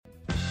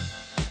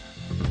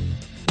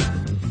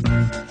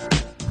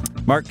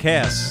Mark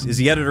Kass is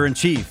the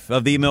editor-in-chief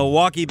of the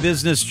Milwaukee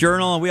Business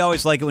Journal, and we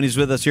always like it when he's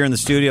with us here in the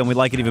studio, and we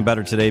like it even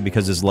better today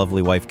because his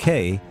lovely wife,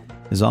 Kay,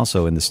 is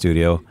also in the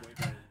studio.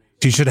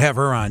 She should have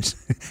her on.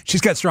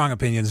 She's got strong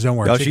opinions, don't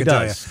worry. Oh, she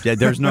does. Yeah,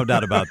 there's no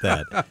doubt about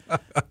that.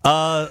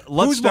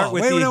 Let's start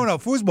with No,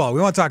 foosball. We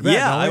want to talk that.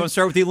 Yeah, I want to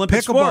start with the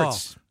Olympic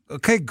sports.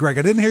 Okay, Greg,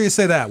 I didn't hear you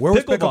say that. Where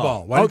was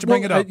pickleball? Why didn't you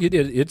bring it up?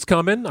 It's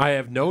coming. I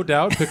have no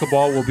doubt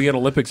pickleball will be an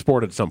Olympic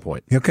sport at some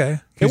point. Okay.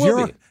 It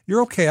will be.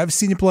 You're okay. I've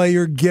seen you play.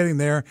 You're getting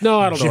there. No,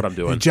 I don't know what I'm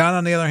doing. John,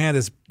 on the other hand,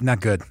 is not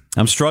good.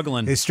 I'm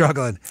struggling. He's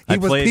struggling. He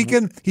was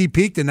peaking. He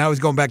peaked, and now he's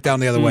going back down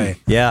the other way.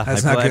 Yeah,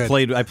 that's not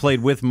good. I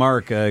played with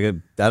Mark. I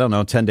don't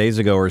know, 10 days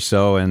ago or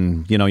so,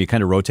 and you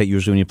kind of rotate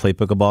usually when you play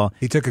pickleball.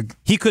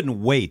 He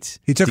couldn't wait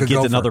to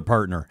get another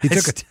partner.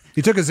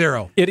 He took a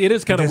zero. It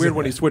is kind of weird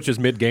when he switches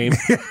mid game.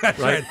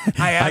 Right?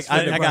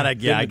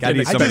 I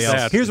need somebody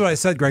else. Here's what I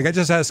said, Greg. I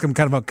just asked him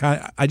kind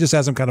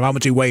of how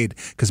much he weighed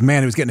because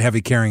man, he was getting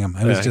heavy carrying him.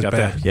 It was just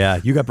bad. Yeah,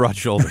 you got broad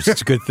shoulders.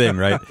 It's a good thing,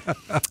 right?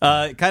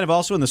 Kind of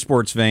also in the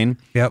sports vein.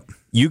 Yep.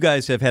 You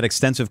guys have had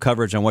extensive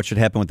coverage on what should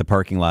happen with the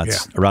parking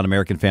lots around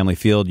American Family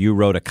Field. You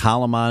wrote a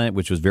column on it,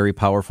 which was very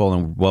powerful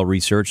and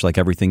well-researched, like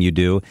everything you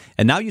do.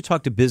 And now you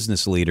talk to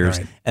business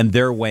leaders, and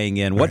they're weighing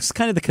in. What's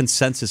kind of the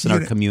consensus in our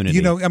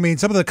community?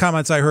 Some of the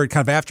comments I heard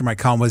kind of after my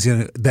column was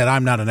that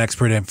I'm not an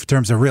expert in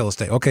terms of real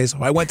estate. Okay, so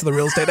I went to the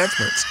real estate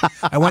experts.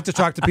 I went to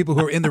talk to people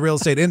who are in the real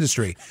estate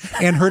industry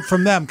and heard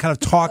from them kind of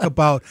talk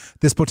about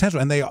this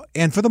potential.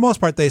 And for the most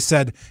part, they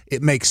said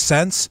it makes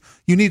sense.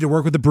 You need to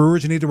work with the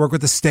brewers. You need to work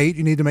with the state.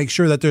 You need to make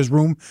sure that there's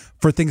room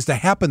for things to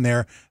happen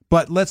there.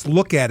 But let's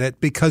look at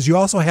it because you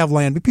also have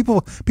land.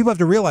 People have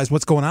to realize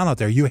what's going on out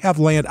there. You have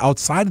land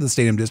outside of the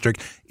stadium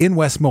district in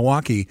West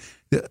Milwaukee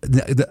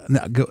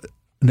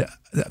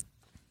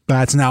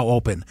that's now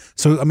open.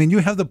 So, you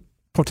have the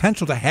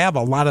potential to have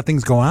a lot of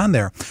things go on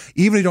there,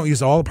 even if you don't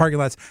use all the parking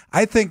lots.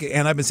 I think,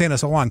 and I've been saying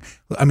this so long,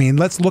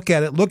 let's look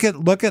at it. Look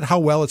at how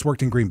well it's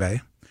worked in Green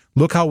Bay.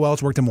 Look how well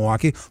it's worked in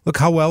Milwaukee. Look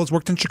how well it's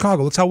worked in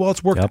Chicago. Look how well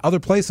it's worked other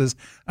places.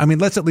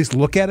 Let's at least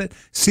look at it,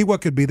 see what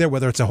could be there,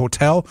 whether it's a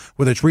hotel,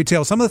 whether it's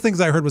retail. Some of the things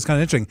I heard was kind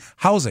of interesting.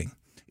 Housing.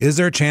 Is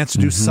there a chance to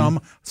do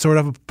some sort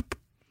of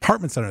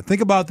apartment center?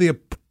 Think about the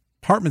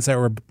apartments that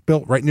were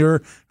built right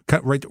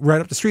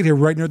up the street here,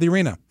 right near the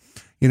arena.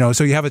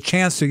 So you have a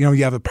chance to,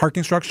 you have a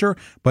parking structure,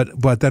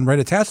 but then right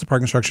attached to the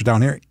parking structure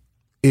down here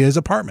is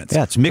apartments.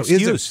 Yeah, it's mixed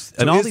use.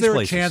 Is there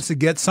a chance to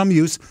get some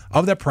use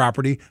of that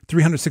property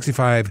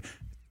 365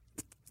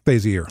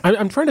 days a year?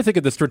 I'm trying to think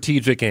of the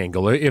strategic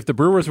angle. If the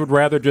Brewers would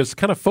rather just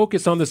kind of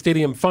focus on the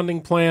stadium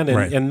funding plan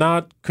and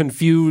not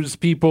confuse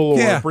people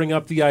or bring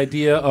up the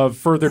idea of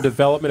further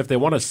development, if they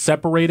want to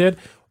separate it,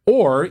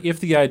 or if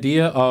the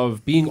idea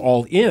of being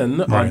all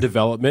in on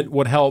development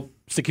would help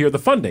secure the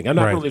funding. I'm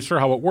not really sure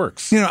how it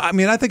works.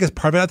 I think it's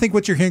part of it. I think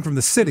what you're hearing from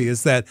the city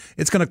is that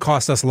it's going to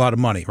cost us a lot of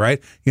money,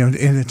 right?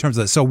 In terms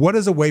of that. So what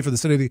is a way for the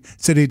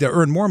city to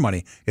earn more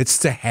money? It's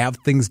to have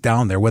things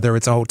down there, whether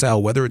it's a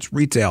hotel, whether it's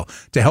retail,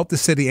 to help the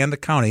city and the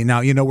county.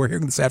 Now, we're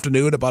hearing this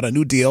afternoon about a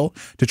new deal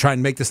to try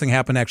and make this thing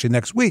happen actually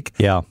next week.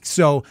 Yeah.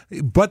 So,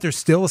 but there's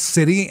still a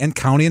city and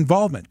county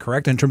involvement,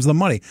 correct, in terms of the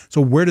money. So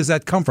where does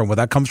that come from? Well,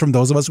 that comes from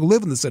those of us who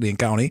live in the city and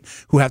county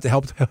who have to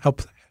help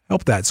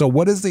that. So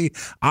what is the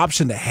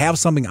option to have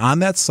something on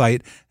that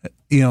site,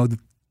 that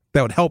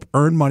would help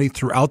earn money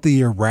throughout the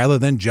year rather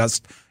than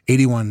just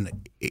 81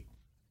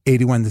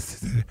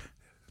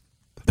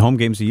 home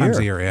games a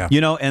year.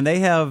 Yeah. And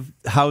they have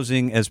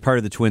housing as part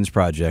of the Twins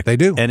project. They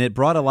do. And it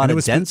brought a lot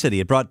of density.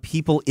 It brought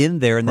people in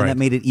there, and then that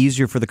made it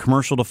easier for the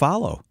commercial to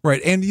follow.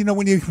 Right. And,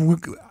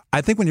 I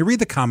think when you read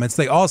the comments,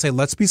 they all say,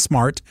 let's be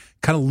smart,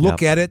 kind of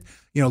look at it,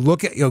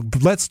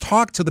 let's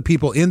talk to the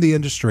people in the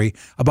industry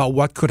about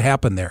what could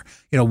happen there.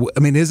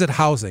 Is it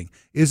housing?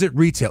 Is it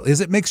retail? Is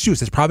it mixed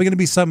use? It's probably going to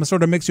be some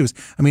sort of mixed use.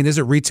 Is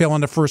it retail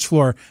on the first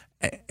floor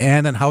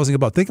and then housing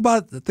above? Think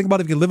about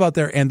if you live out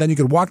there and then you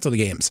could walk to the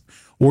games,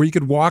 or you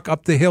could walk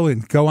up the hill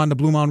and go on to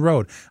Blue Mountain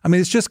Road.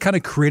 It's just kind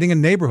of creating a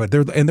neighborhood.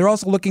 They're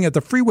also looking at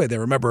the freeway there,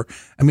 remember?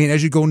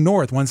 As you go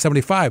north,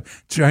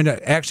 175, trying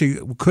to actually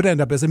could end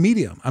up as a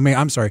medium.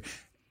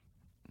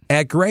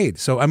 At grade.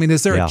 So,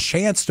 is there a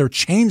chance to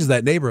change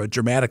that neighborhood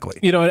dramatically?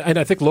 And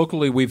I think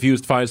locally we've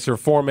used Fiserv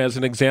Forum as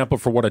an example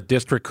for what a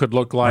district could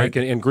look like,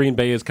 and Green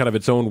Bay is kind of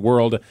its own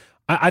world.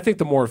 I think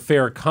the more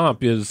fair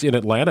comp is in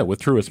Atlanta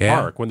with Truist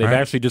Park, when they've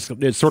actually just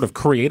sort of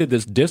created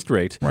this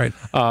district. Right.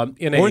 Or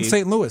in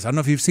St. Louis. I don't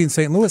know if you've seen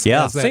St. Louis.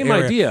 Yeah. Same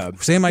idea.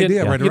 Same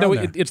idea. Right around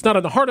there. It's not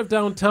in the heart of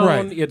downtown.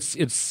 Right.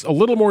 It's a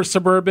little more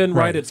suburban,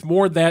 right? It's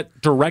more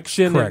that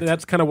direction. Correct. And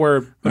that's kind of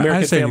where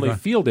American Family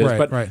Field is.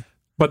 Right.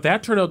 But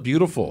that turned out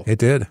beautiful. It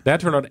did. That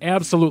turned out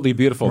absolutely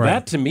beautiful. Right.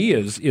 That, to me,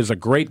 is a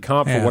great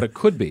comp for what it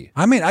could be.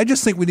 I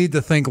just think we need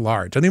to think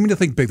large. I think we need to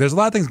think big. There's a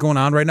lot of things going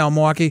on right now in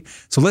Milwaukee.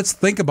 So let's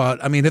think about,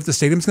 if the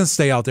stadium's going to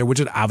stay out there,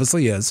 which it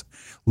obviously is,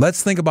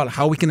 let's think about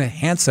how we can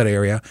enhance that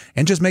area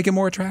and just make it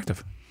more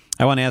attractive.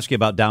 I want to ask you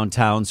about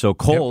downtown. So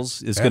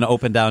Kohl's is going to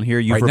open down here.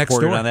 You've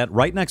reported on that.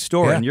 Right next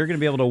door, and you're going to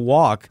be able to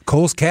walk.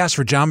 Kohl's Kass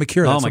for John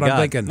McCure. That's what I'm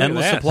thinking.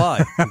 Endless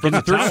supply. From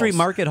the 3rd Street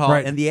Market Hall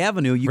and the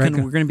Avenue, we're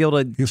going to be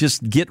able to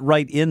just get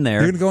right in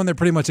there. You're going to go in there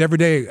pretty much every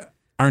day,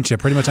 aren't you?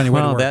 Pretty much on your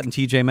way to work. That and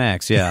TJ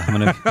Maxx, yeah. I'm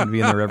going to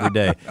be in there every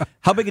day.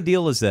 How big a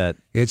deal is that?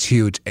 It's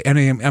huge. And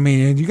I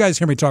mean, you guys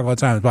hear me talk all the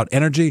time about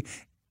energy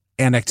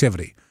and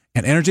activity.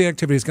 And energy and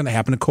activity is going to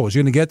happen at Kohl's.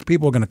 You're going to get the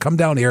people who are going to come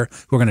down here,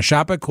 who are going to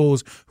shop at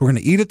Kohl's, who are going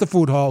to eat at the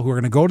food hall, who are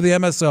going to go to the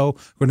MSO, who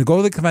are going to go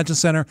to the convention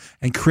center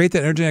and create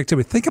that energy and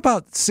activity. Think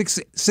about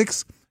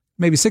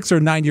maybe 6 or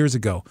 9 years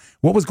ago,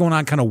 what was going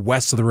on kind of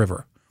west of the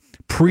river.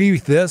 Pre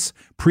the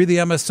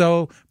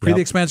MSO, the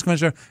expansion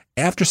convention.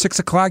 After 6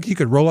 o'clock, you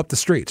could roll up the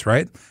streets,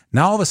 right?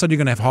 Now, all of a sudden,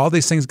 you're going to have all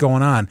these things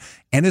going on.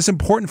 And it's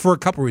important for a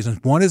couple of reasons.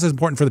 One is it's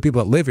important for the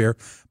people that live here.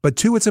 But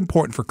two, it's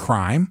important for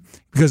crime.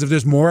 Because if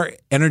there's more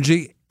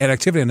energy and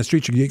activity on the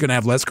streets, you're going to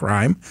have less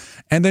crime.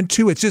 And then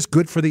two, it's just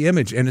good for the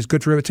image and it's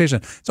good for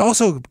reputation. It's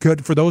also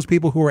good for those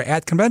people who are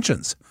at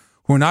conventions,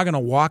 who are now going to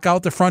walk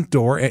out the front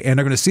door and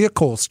are going to see a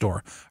Kohl's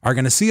store, are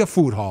going to see a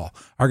food hall,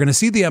 are going to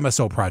see the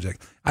MSO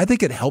project. I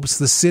think it helps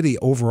the city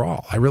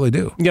overall. I really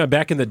do. Yeah,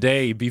 back in the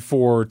day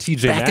before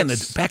TJ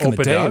Maxx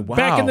opened up,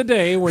 back in the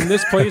day when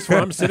this place where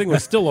I'm sitting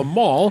was still a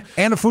mall.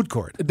 And a food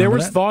court. There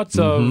was thoughts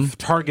of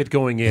Target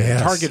going in.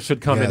 Yes. Target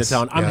should come into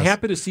town. I'm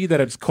happy to see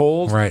that it's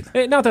Kohl's. Right.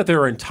 Not that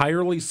they're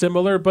entirely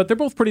similar, but they're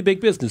both pretty big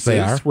businesses. They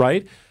are.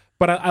 Right?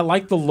 But I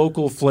like the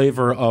local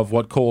flavor of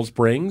what Kohl's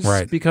brings,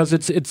 because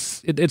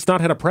it's not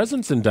had a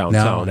presence in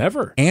downtown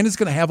ever, and it's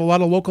going to have a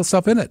lot of local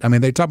stuff in it. I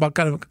mean, they talk about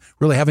kind of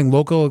really having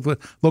local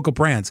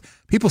brands.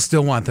 People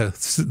still want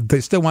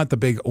the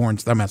big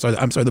orange. I'm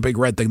sorry, the big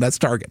red thing. That's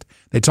Target.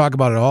 They talk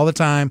about it all the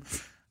time.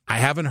 I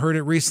haven't heard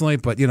it recently,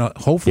 but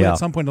hopefully at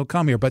some point it'll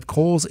come here. But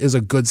Kohl's is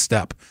a good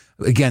step.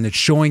 Again, it's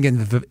showing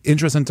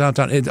interest in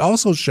downtown. It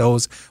also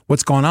shows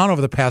what's gone on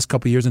over the past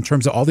couple of years in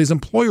terms of all these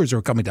employers who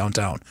are coming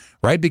downtown,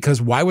 right?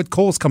 Because why would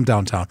Kohl's come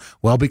downtown?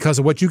 Well, because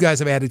of what you guys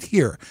have added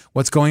here.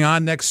 What's going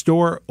on next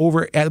door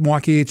over at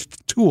Milwaukee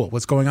Tool?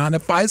 What's going on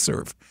at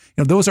Fiserv?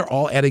 Those are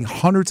all adding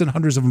hundreds and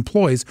hundreds of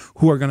employees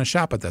who are going to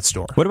shop at that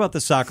store. What about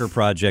the soccer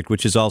project,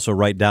 which is also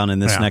right down in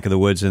this neck of the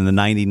woods, and the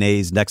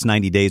next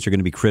 90 days are going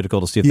to be critical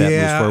to see if that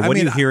moves forward? What are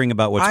you hearing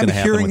about what's going to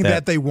happen with that? I'm hearing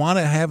that they want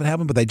to have it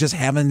happen, but they just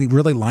haven't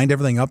really lined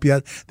everything up yet.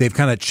 They've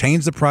kind of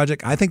changed the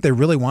project. I think they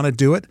really want to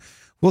do it.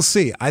 We'll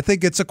see. I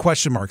think it's a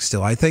question mark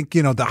still. I think,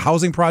 the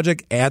housing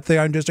project at the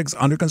Iron District's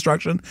under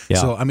construction. Yeah.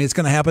 So, it's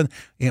going to happen.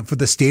 And for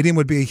the stadium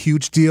would be a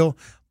huge deal.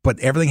 But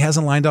everything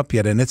hasn't lined up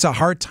yet, and it's a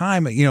hard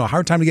time. A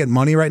hard time to get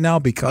money right now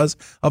because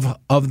of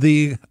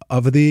things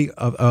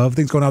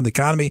going on in the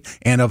economy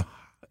and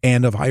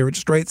of higher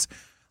interest rates. A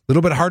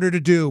little bit harder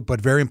to do,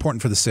 but very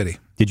important for the city.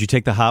 Did you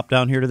take the hop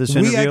down here to this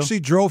interview? We actually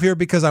drove here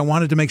because I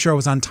wanted to make sure I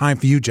was on time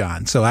for you,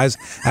 John. So I was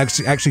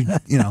actually,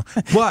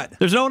 but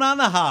there's no one on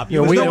the hop.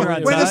 Wait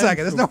a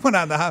second. There's no one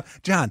on the hop.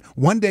 John,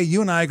 one day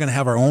you and I are going to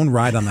have our own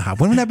ride on the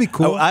hop. Wouldn't that be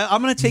cool?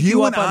 I'm going to take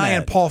you up on that. You and I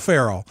and Paul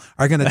Farrell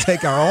are going to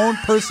take our own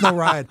personal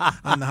ride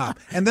on the hop.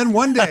 And then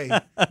one day,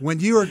 when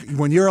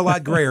you're a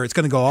lot grayer, it's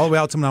going to go all the way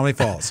out to Menominee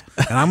Falls.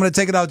 And I'm going to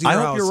take it out to your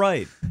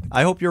house.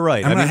 I hope you're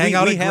right. I'm going to hang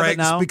out at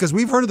Greg's because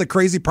we've heard of the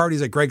crazy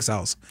parties at Greg's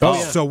house.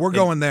 So we're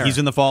going there. He's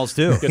in the falls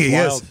too. He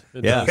is.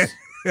 Yeah.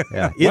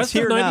 It's West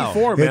here of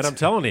 94, now. Man. I'm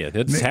telling you,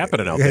 it's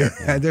happening out there.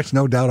 Yeah, there's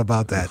no doubt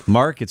about that.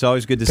 Mark, it's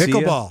always good to see you.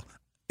 Pickleball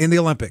in the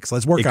Olympics.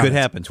 Let's work on it. It could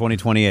happen.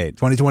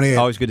 2028.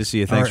 Always good to see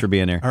you. Thanks for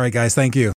being here. All right, guys. Thank you.